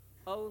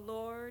O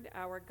Lord,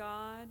 our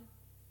God,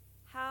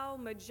 how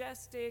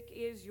majestic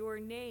is your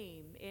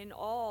name in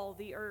all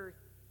the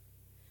earth.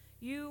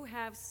 You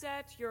have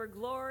set your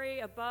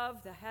glory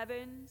above the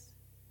heavens.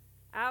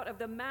 Out of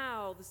the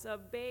mouths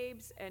of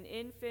babes and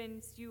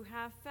infants you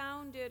have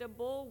founded a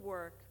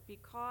bulwark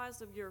because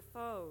of your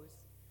foes,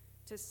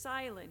 to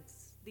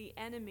silence the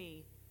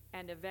enemy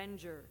and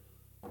avenger.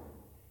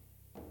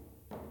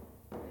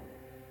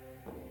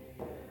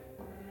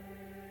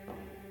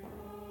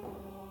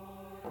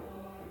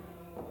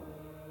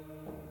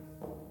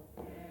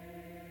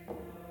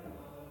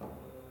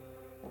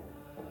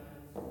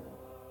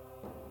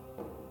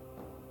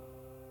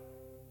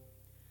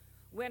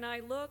 When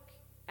I look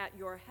at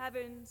your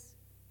heavens,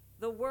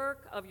 the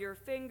work of your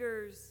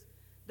fingers,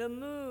 the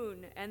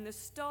moon and the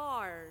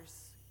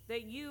stars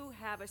that you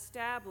have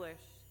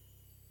established,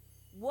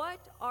 what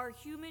are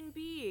human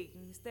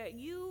beings that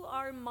you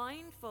are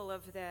mindful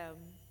of them,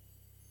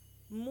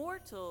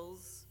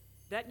 mortals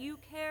that you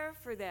care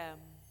for them?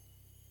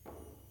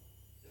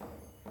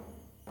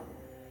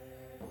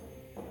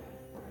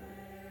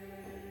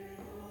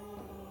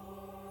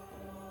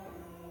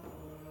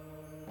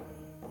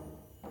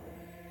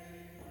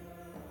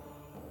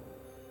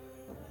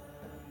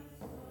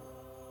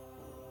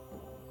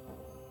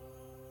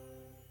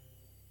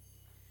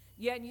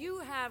 Yet you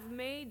have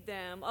made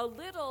them a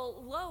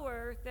little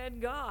lower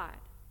than God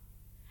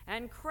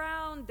and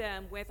crowned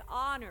them with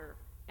honor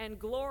and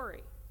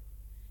glory.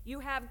 You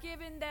have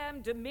given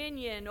them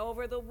dominion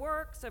over the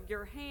works of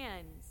your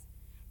hands.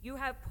 You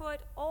have put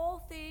all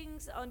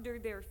things under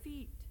their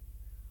feet,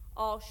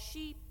 all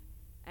sheep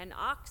and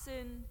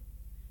oxen,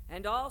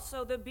 and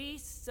also the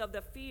beasts of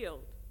the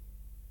field,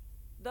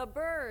 the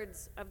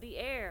birds of the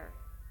air,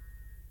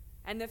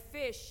 and the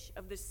fish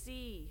of the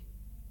sea,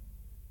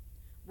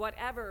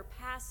 whatever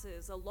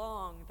passes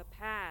along the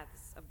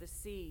paths of the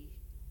sea.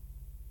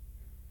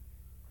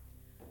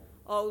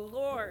 O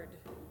Lord,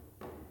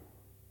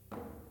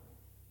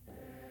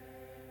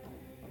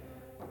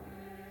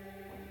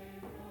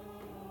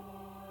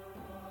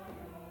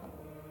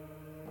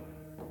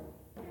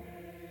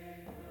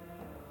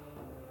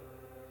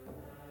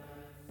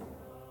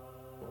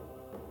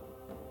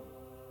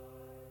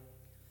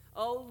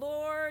 O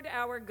Lord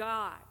our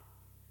God,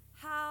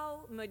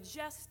 how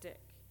majestic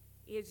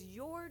is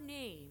your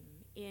name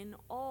in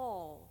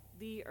all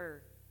the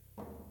earth.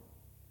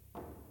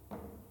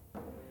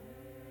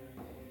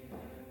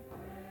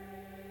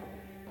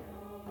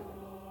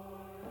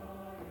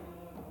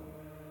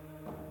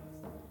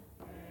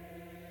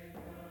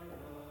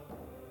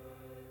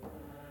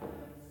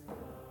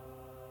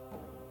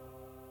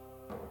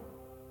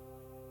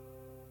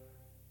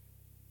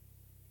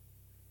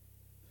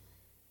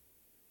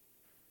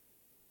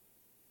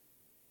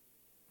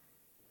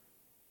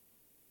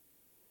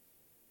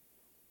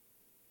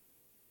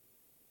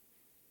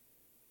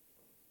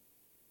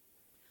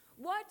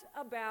 What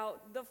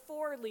about the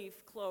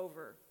four-leaf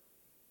clover?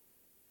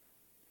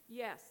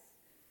 Yes,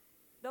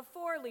 the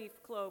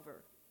four-leaf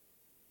clover.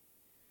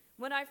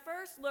 When I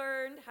first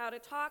learned how to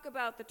talk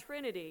about the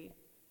Trinity,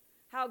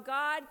 how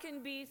God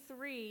can be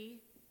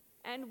three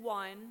and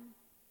one,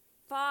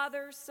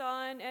 Father,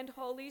 Son, and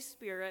Holy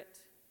Spirit,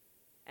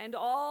 and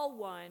all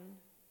one,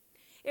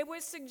 it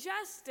was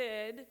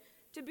suggested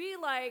to be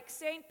like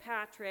St.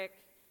 Patrick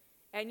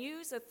and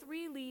use a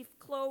three-leaf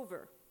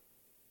clover.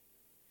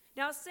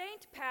 Now,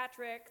 St.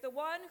 Patrick, the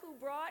one who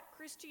brought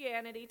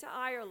Christianity to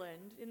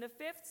Ireland in the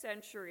 5th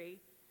century,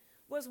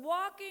 was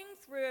walking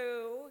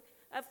through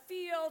a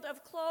field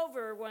of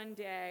clover one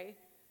day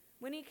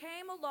when he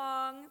came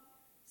along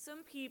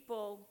some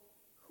people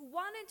who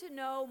wanted to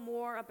know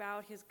more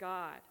about his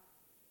God.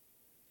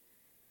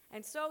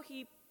 And so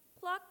he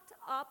plucked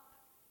up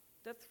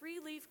the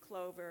three-leaf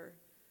clover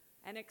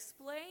and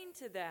explained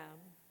to them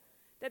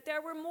that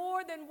there were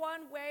more than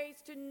one way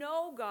to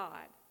know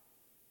God,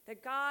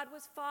 that God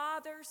was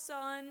Father,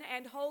 Son,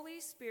 and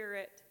Holy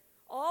Spirit,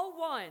 all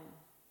one,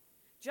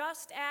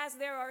 just as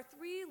there are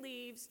three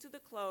leaves to the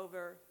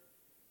clover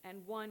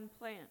and one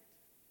plant.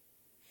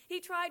 He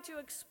tried to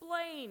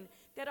explain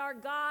that our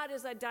God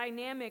is a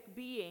dynamic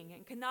being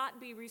and cannot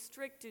be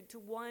restricted to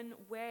one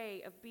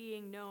way of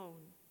being known.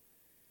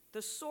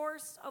 The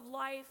source of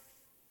life,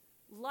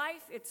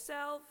 life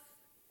itself,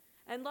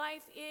 and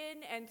life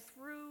in and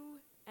through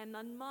and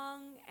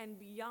among and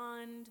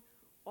beyond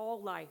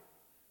all life.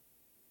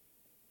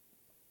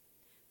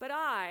 But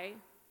I,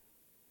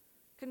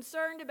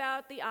 concerned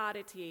about the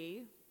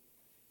oddity,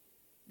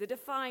 the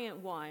defiant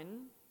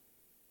one,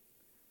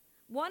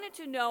 wanted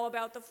to know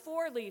about the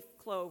four-leaf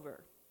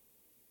clover.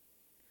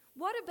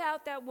 What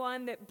about that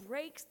one that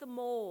breaks the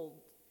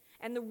mold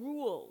and the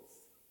rules?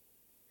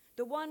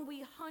 The one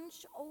we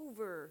hunch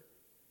over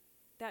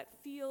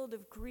that field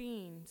of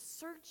green,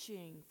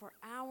 searching for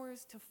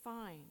hours to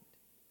find.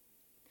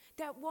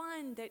 That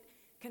one that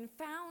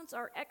confounds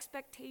our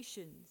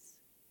expectations.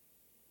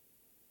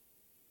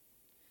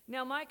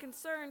 Now, my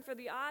concern for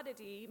the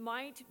oddity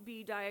might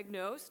be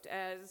diagnosed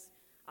as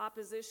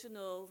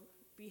oppositional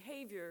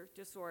behavior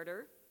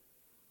disorder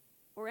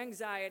or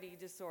anxiety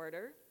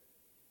disorder,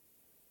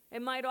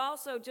 It might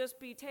also just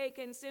be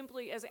taken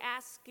simply as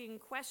asking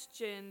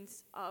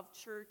questions of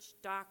church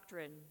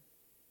doctrine,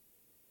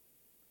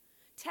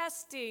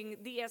 testing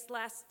the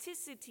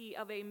elasticity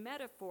of a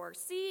metaphor,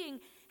 seeing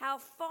how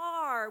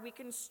far we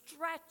can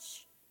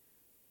stretch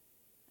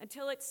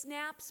until it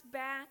snaps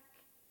back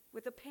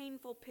with a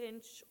painful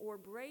pinch or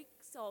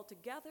breaks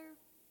altogether.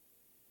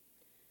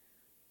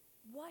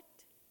 What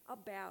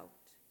about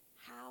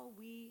how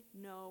we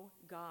know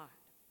God?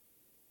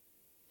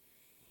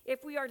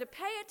 If we are to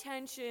pay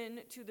attention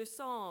to the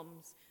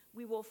Psalms,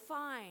 we will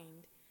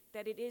find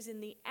that it is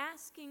in the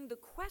asking the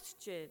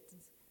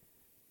questions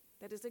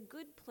that is a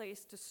good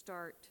place to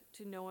start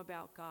to know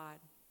about God.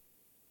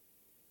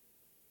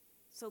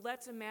 So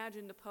let's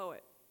imagine the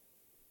poet,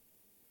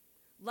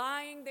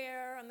 lying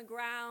there on the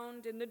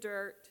ground in the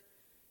dirt,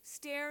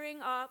 staring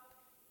up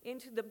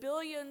into the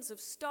billions of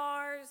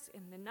stars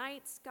in the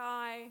night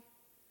sky,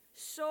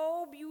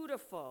 so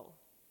beautiful.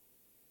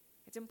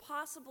 It's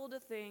impossible to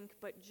think,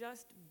 but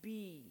just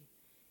be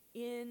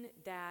in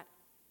that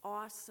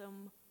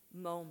awesome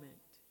moment,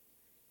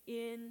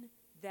 in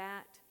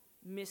that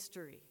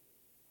mystery.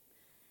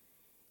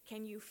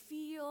 Can you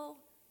feel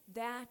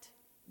that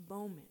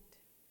moment?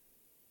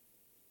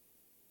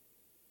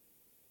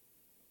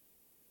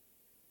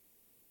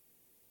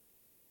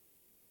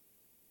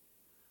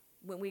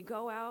 When we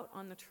go out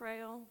on the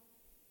trail,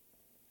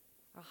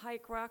 or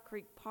hike Rock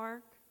Creek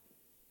Park,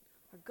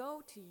 or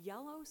go to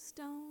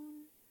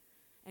Yellowstone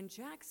and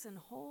Jackson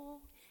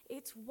Hole,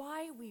 it's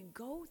why we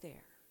go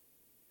there.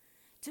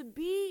 To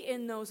be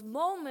in those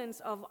moments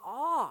of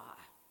awe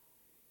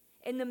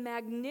and the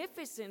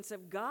magnificence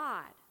of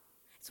God.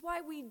 It's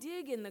why we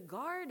dig in the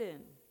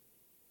garden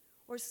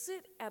or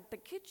sit at the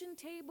kitchen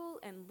table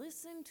and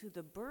listen to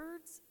the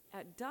birds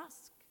at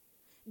dusk.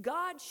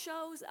 God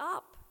shows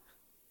up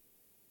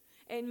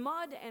in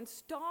mud and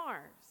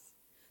stars,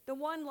 the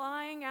one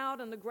lying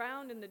out on the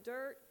ground in the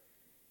dirt.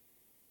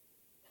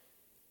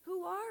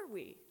 Who are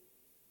we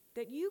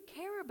that you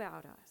care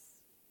about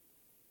us?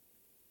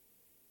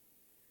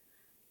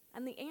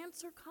 And the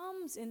answer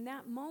comes in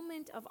that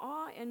moment of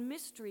awe and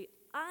mystery.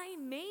 I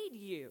made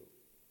you.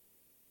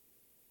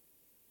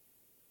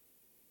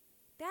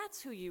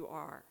 That's who you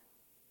are.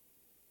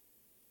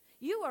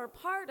 You are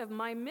part of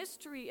my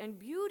mystery and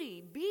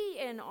beauty. Be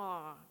in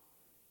awe.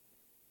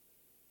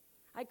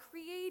 I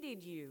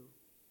created you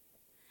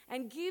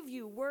and give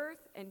you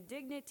worth and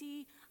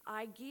dignity.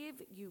 I give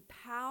you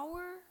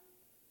power.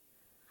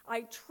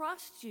 I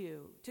trust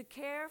you to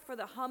care for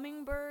the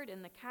hummingbird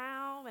and the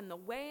cow and the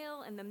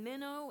whale and the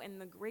minnow and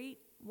the great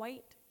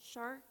white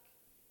shark.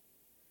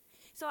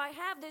 So I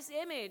have this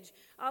image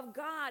of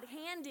God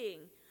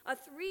handing a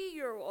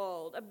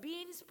 3-year-old a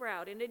bean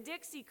sprout in a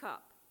Dixie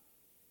cup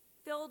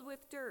filled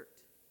with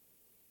dirt,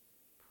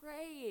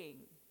 praying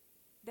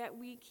that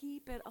we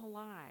keep it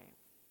alive.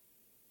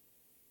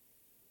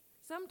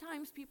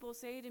 Sometimes people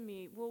say to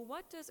me, well,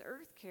 what does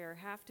earth care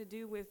have to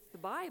do with the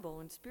Bible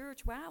and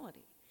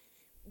spirituality?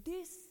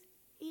 This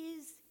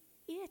is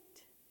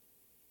it.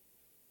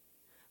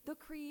 The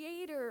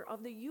creator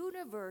of the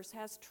universe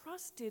has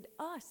trusted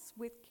us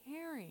with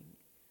caring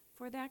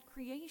for that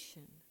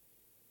creation.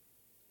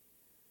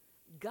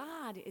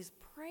 God is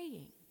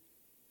praying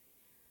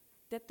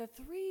that the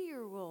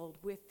 3-year-old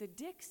with the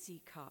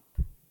Dixie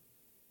cup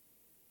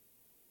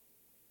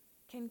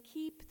can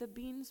keep the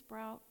bean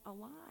sprout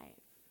alive.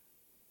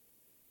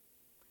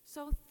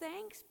 So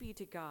thanks be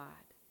to God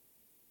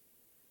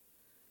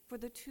for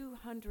the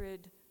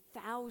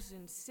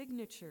 200,000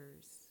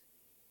 signatures.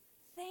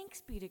 Thanks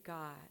be to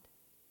God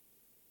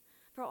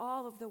for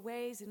all of the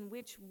ways in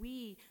which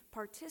we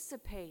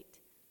participate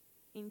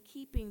in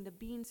keeping the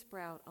bean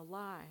sprout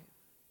alive.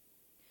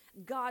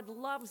 God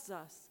loves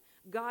us.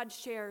 God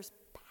shares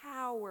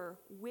power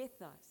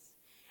with us.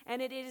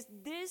 And it is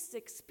this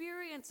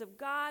experience of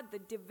God,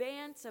 the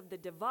advance of the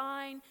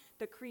divine,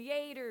 the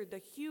creator, the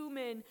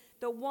human,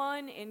 the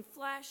one in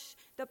flesh,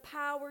 the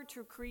power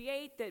to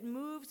create that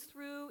moves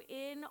through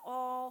in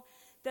all,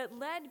 that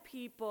led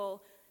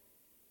people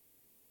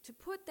to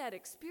put that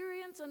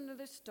experience under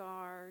the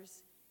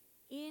stars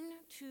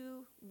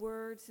into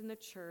words in the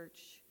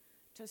church,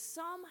 to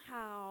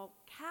somehow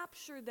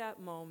capture that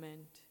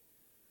moment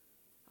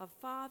of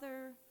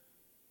Father,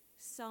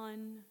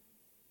 Son,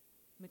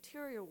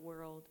 material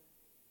world,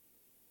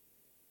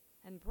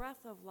 and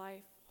breath of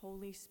life,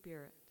 Holy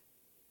Spirit.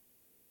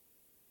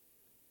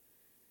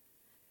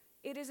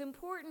 It is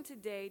important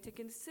today to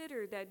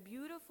consider that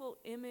beautiful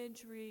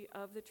imagery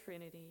of the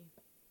Trinity,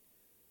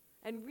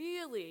 and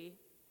really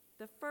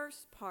the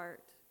first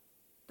part,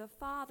 the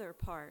Father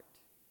part,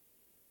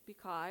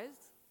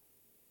 because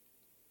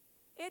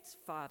it's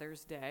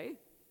Father's Day,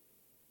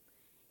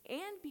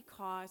 and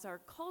because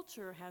our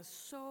culture has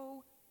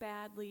so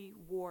badly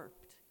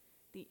warped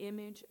the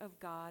image of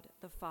God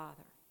the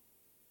Father.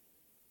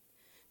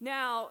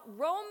 Now,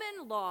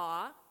 Roman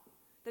law,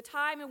 the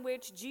time in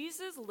which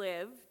Jesus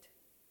lived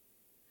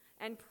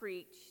and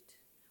preached,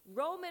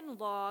 Roman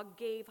law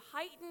gave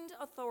heightened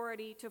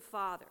authority to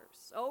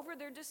fathers over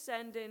their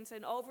descendants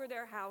and over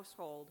their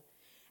household.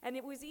 And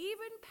it was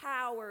even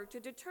power to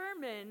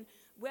determine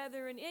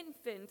whether an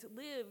infant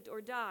lived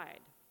or died.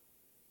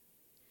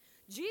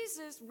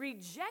 Jesus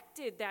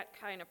rejected that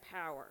kind of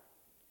power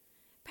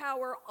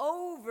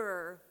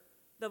over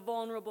the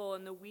vulnerable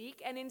and the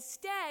weak, and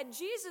instead,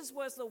 Jesus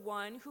was the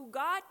one who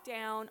got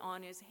down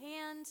on his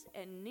hands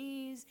and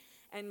knees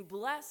and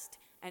blessed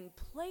and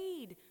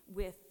played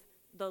with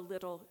the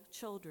little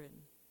children.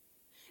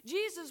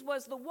 Jesus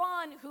was the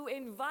one who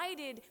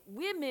invited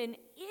women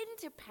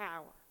into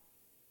power.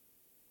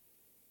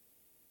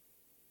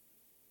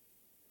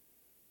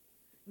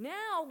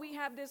 Now we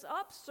have this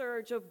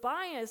upsurge of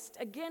bias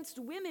against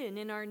women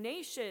in our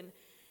nation.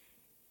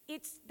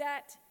 It's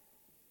that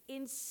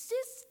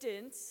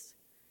insistence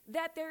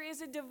that there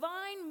is a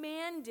divine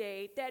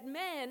mandate that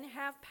men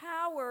have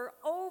power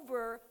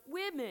over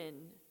women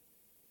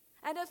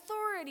and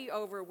authority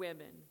over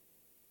women.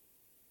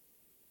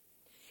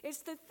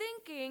 It's the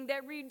thinking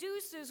that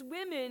reduces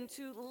women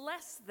to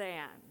less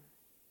than,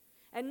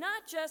 and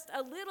not just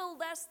a little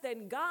less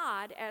than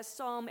God, as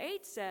Psalm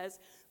 8 says,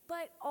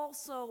 but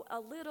also a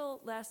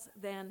little less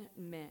than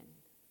men.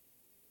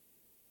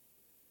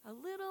 A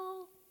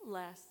little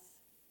less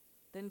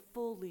than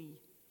fully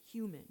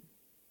human.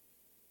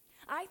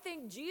 I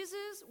think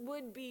Jesus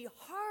would be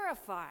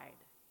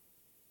horrified.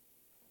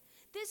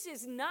 This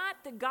is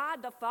not the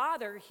God the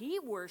Father he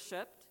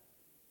worshiped,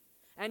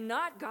 and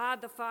not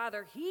God the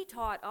Father he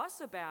taught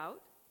us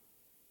about.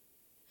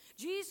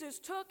 Jesus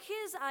took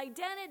his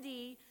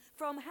identity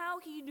from how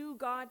he knew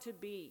God to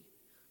be,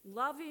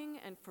 loving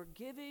and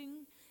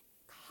forgiving,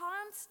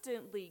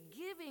 constantly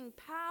giving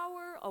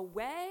power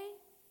away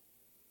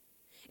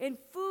in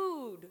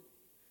food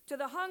to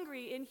the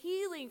hungry, in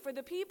healing for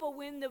the people.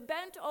 When the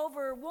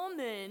bent-over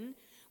woman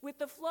with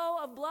the flow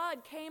of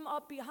blood came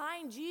up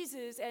behind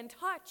Jesus and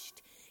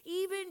touched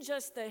even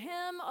just the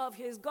hem of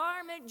his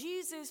garment,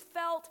 Jesus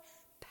felt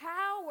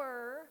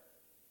power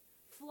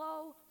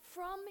flow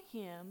from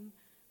him,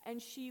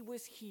 and she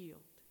was healed.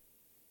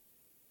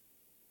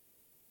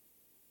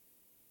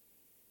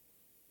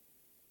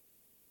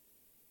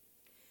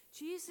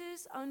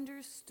 Jesus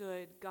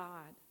understood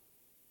God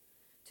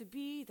to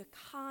be the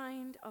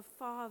kind of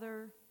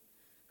father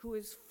who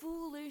is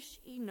foolish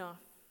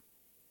enough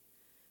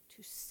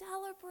to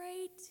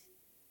celebrate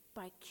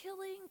by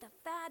killing the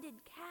fatted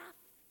calf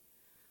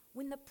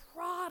when the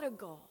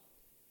prodigal,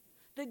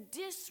 the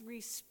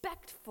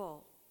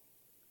disrespectful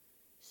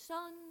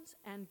sons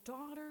and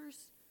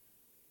daughters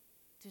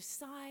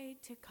decide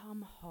to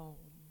come home.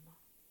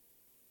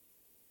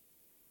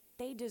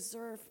 They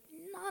deserve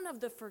none of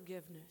the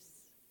forgiveness.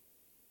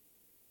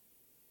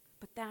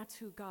 But that's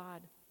who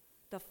God,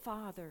 the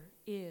Father,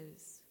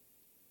 is.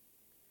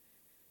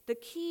 The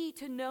key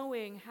to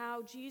knowing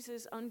how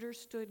Jesus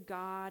understood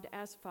God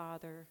as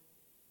Father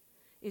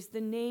is the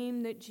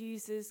name that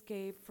Jesus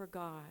gave for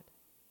God.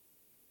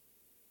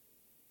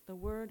 The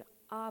word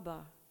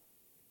Abba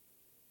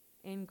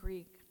in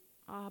Greek,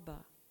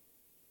 Abba.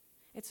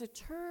 It's a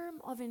term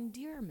of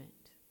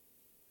endearment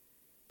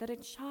that a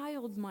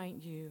child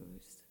might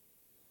use.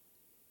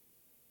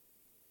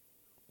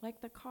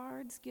 Like the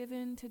cards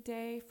given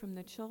today from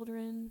the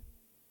children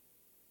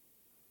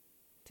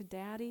to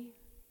Daddy.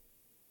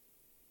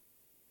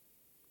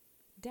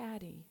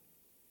 Daddy,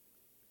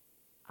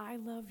 I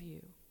love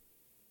you.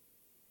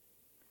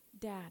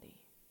 Daddy.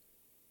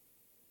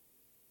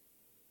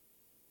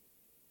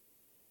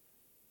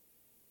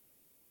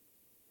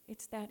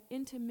 It's that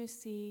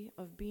intimacy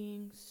of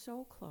being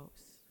so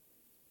close.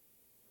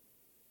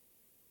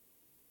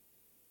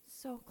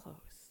 So close.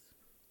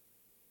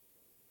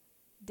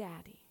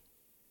 Daddy.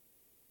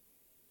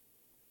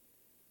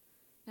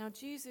 Now,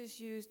 Jesus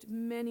used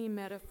many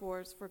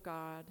metaphors for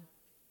God.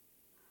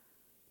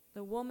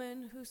 The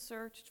woman who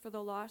searched for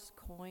the lost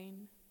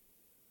coin,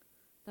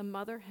 the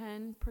mother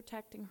hen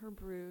protecting her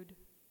brood,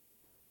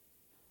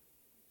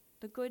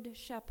 the good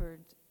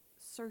shepherd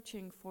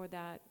searching for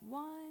that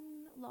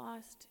one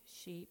lost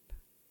sheep.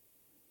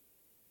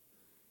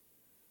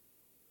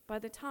 By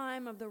the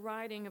time of the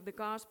writing of the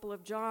Gospel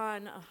of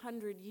John,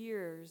 100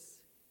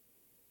 years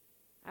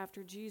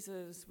after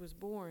Jesus was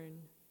born,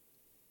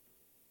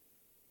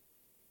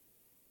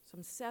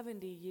 some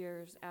 70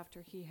 years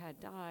after he had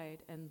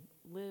died and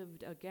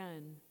lived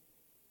again,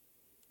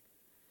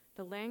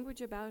 the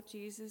language about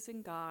Jesus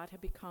and God had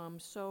become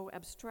so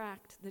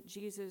abstract that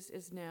Jesus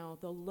is now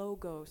the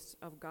Logos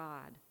of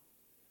God,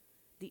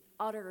 the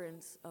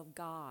utterance of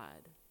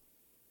God,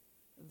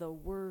 the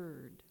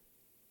Word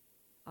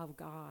of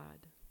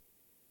God.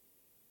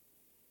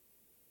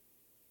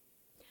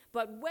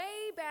 But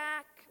way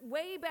back,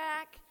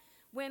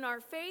 when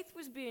our faith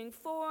was being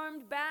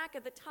formed, back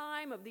at the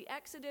time of the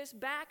Exodus,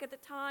 back at the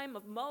time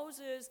of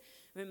Moses,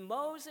 when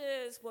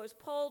Moses was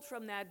pulled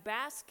from that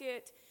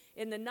basket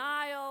in the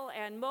Nile,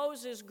 and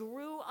Moses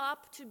grew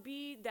up to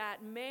be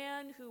that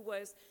man who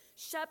was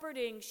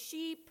shepherding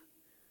sheep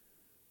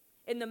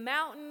in the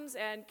mountains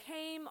and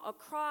came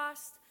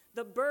across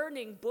the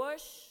burning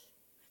bush,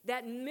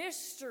 that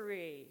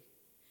mystery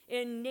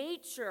in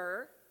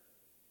nature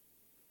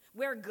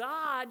where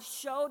God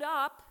showed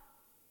up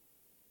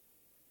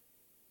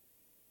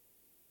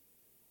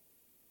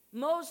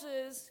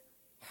Moses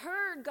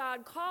heard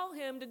God call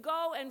him to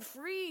go and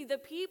free the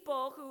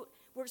people who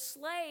were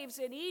slaves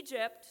in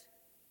Egypt.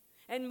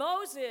 And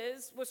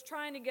Moses was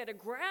trying to get a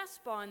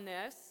grasp on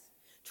this,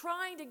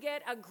 trying to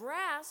get a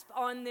grasp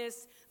on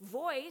this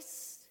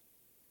voice,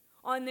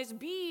 on this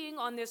being,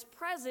 on this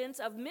presence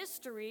of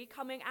mystery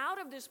coming out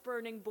of this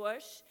burning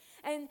bush.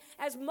 And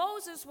as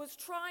Moses was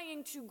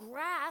trying to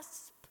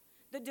grasp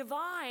the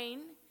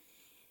divine,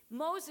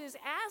 Moses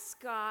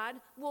asked God,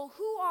 well,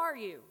 who are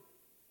you?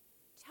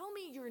 Tell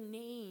me your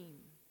name.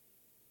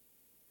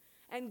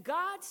 And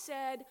God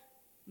said,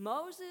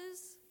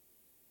 Moses,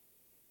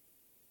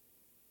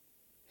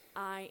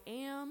 I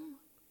am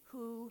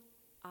who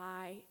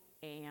I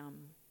am.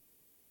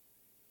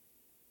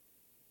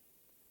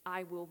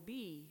 I will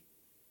be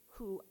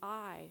who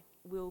I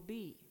will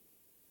be.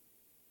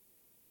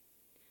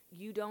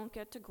 You don't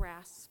get to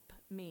grasp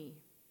me,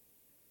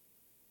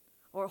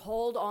 or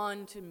hold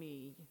on to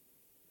me,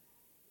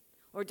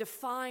 or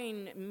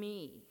define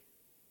me.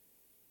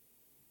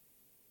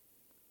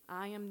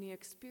 I am the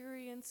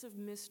experience of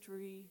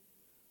mystery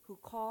who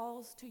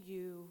calls to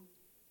you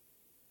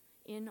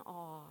in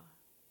awe,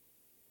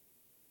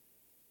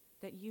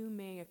 that you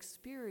may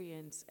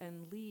experience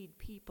and lead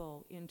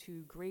people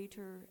into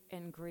greater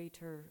and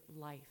greater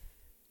life.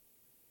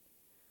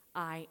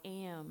 I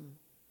am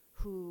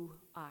who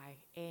I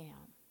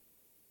am.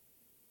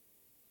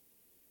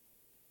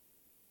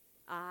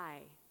 I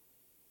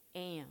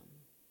am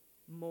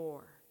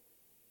more.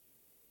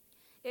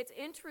 It's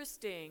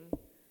interesting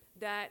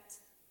that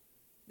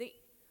the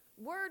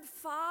word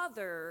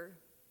Father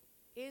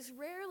is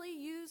rarely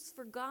used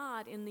for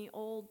God in the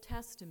Old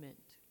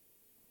Testament.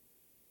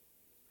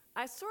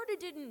 I sort of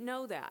didn't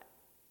know that,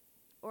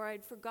 or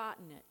I'd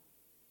forgotten it.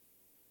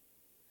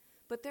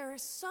 But there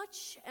is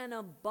such an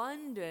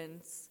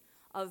abundance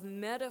of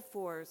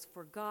metaphors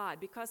for God,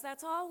 because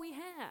that's all we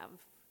have,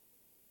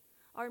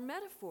 are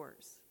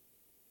metaphors.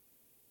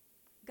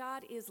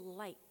 God is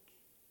like.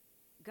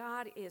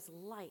 God is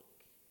like.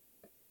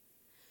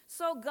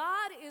 So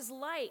God is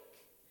like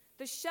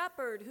the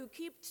shepherd who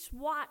keeps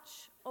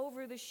watch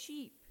over the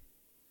sheep.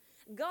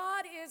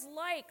 God is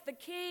like the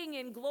king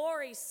in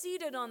glory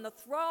seated on the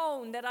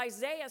throne that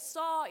Isaiah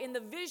saw in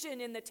the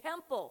vision in the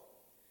temple.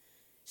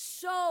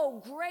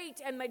 So great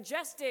and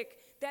majestic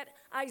that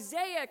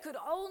Isaiah could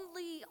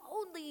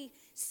only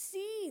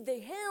see the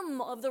hem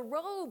of the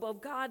robe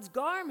of God's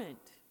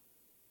garment.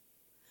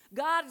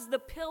 God is the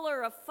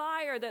pillar of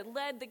fire that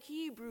led the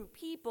Hebrew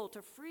people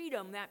to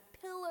freedom, that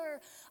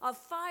pillar of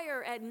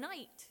fire at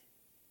night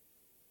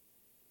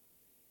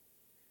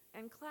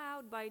and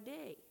cloud by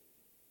day.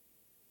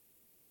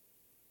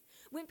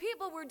 When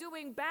people were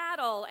doing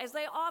battle, as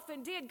they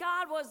often did,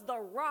 God was the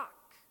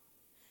rock,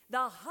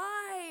 the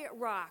high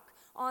rock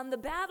on the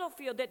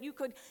battlefield that you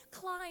could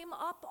climb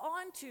up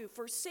onto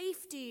for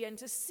safety and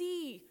to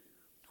see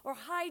or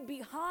hide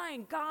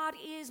behind. God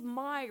is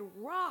my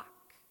rock.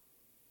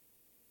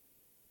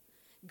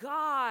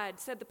 God,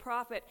 said the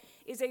prophet,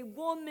 is a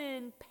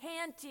woman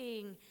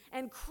panting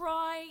and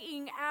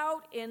crying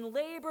out in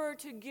labor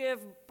to give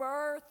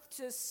birth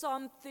to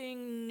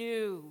something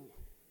new.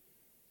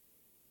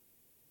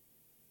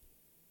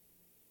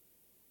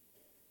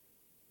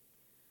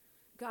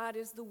 God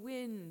is the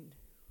wind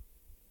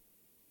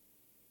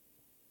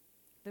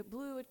that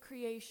blew at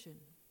creation,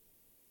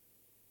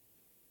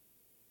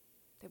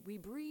 that we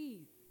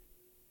breathe.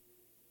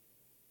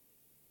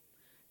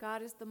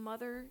 God is the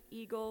mother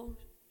eagle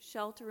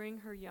sheltering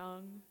her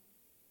young.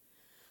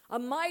 A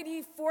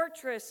mighty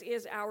fortress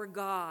is our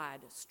God,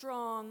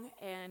 strong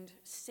and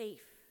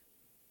safe.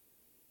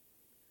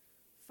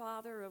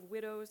 Father of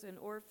widows and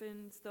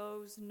orphans,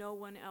 those no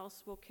one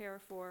else will care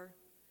for.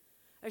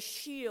 A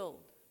shield.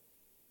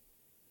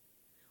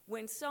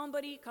 When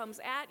somebody comes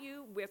at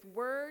you with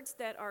words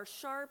that are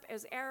sharp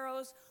as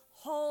arrows,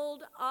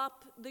 hold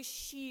up the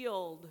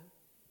shield.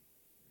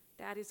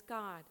 That is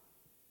God.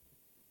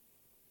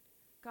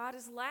 God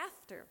is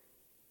laughter.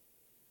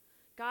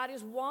 God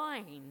is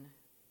wine.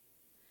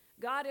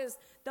 God is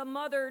the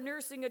mother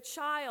nursing a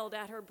child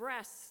at her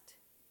breast.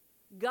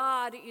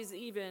 God is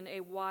even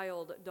a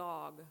wild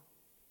dog.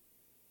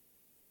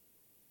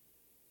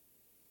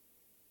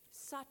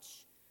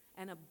 Such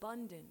an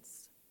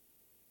abundance.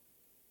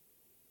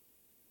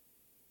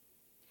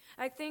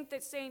 I think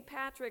that St.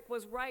 Patrick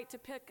was right to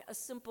pick a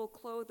simple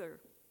clother.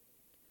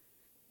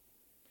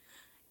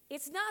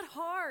 It's not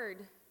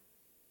hard,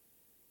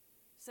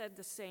 said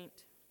the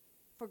saint,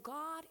 for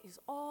God is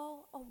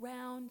all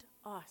around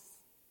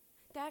us.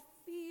 That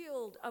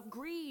field of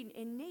green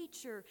in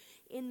nature,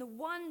 in the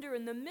wonder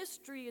and the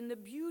mystery and the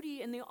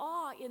beauty and the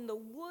awe, in the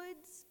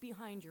woods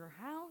behind your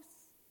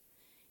house,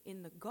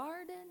 in the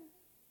garden,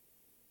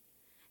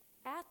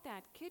 at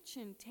that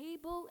kitchen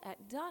table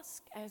at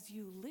dusk as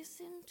you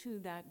listen to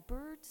that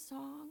bird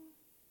song,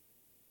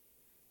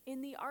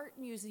 in the art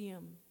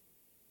museum,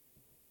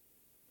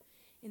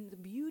 in the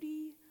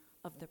beauty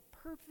of the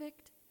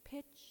perfect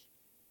pitch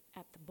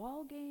at the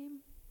ball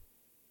game,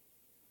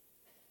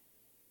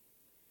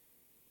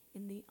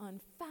 in the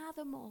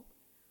unfathomable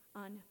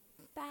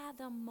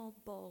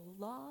unfathomable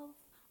love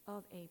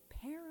of a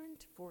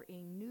parent for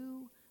a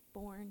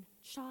newborn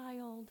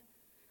child.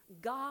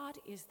 God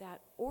is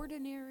that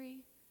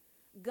ordinary.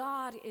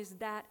 God is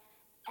that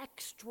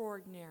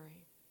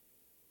extraordinary.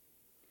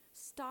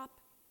 Stop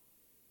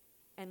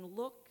and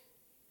look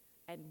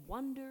and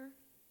wonder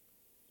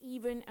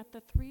even at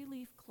the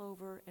three-leaf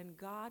clover, and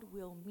God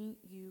will meet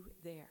you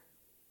there.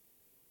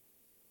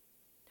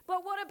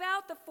 But what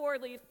about the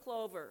four-leaf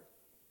clover?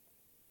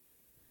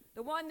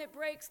 The one that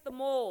breaks the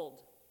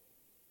mold.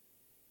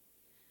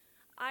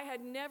 I had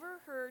never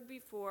heard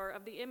before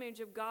of the image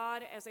of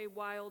God as a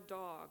wild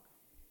dog.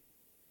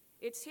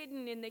 It's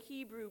hidden in the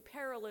Hebrew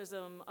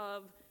parallelism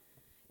of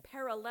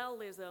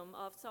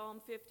Psalm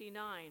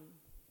 59.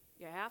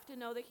 You have to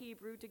know the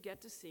Hebrew to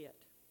get to see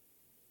it.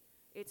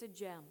 It's a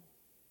gem.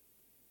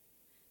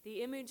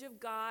 The image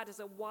of God as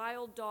a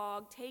wild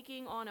dog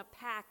taking on a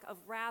pack of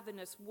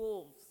ravenous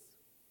wolves.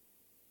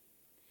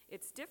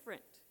 It's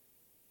different.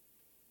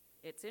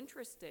 It's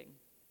interesting.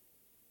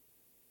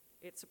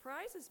 It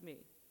surprises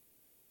me.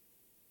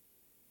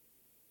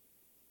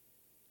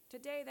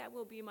 Today, that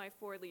will be my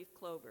four-leaf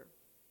clover.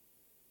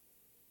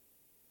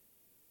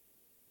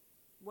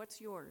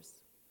 What's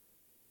yours?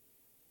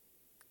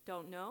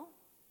 Don't know?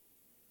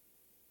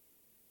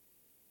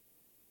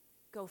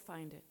 Go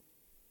find it.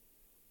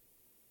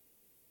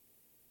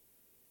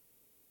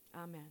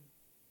 Amen.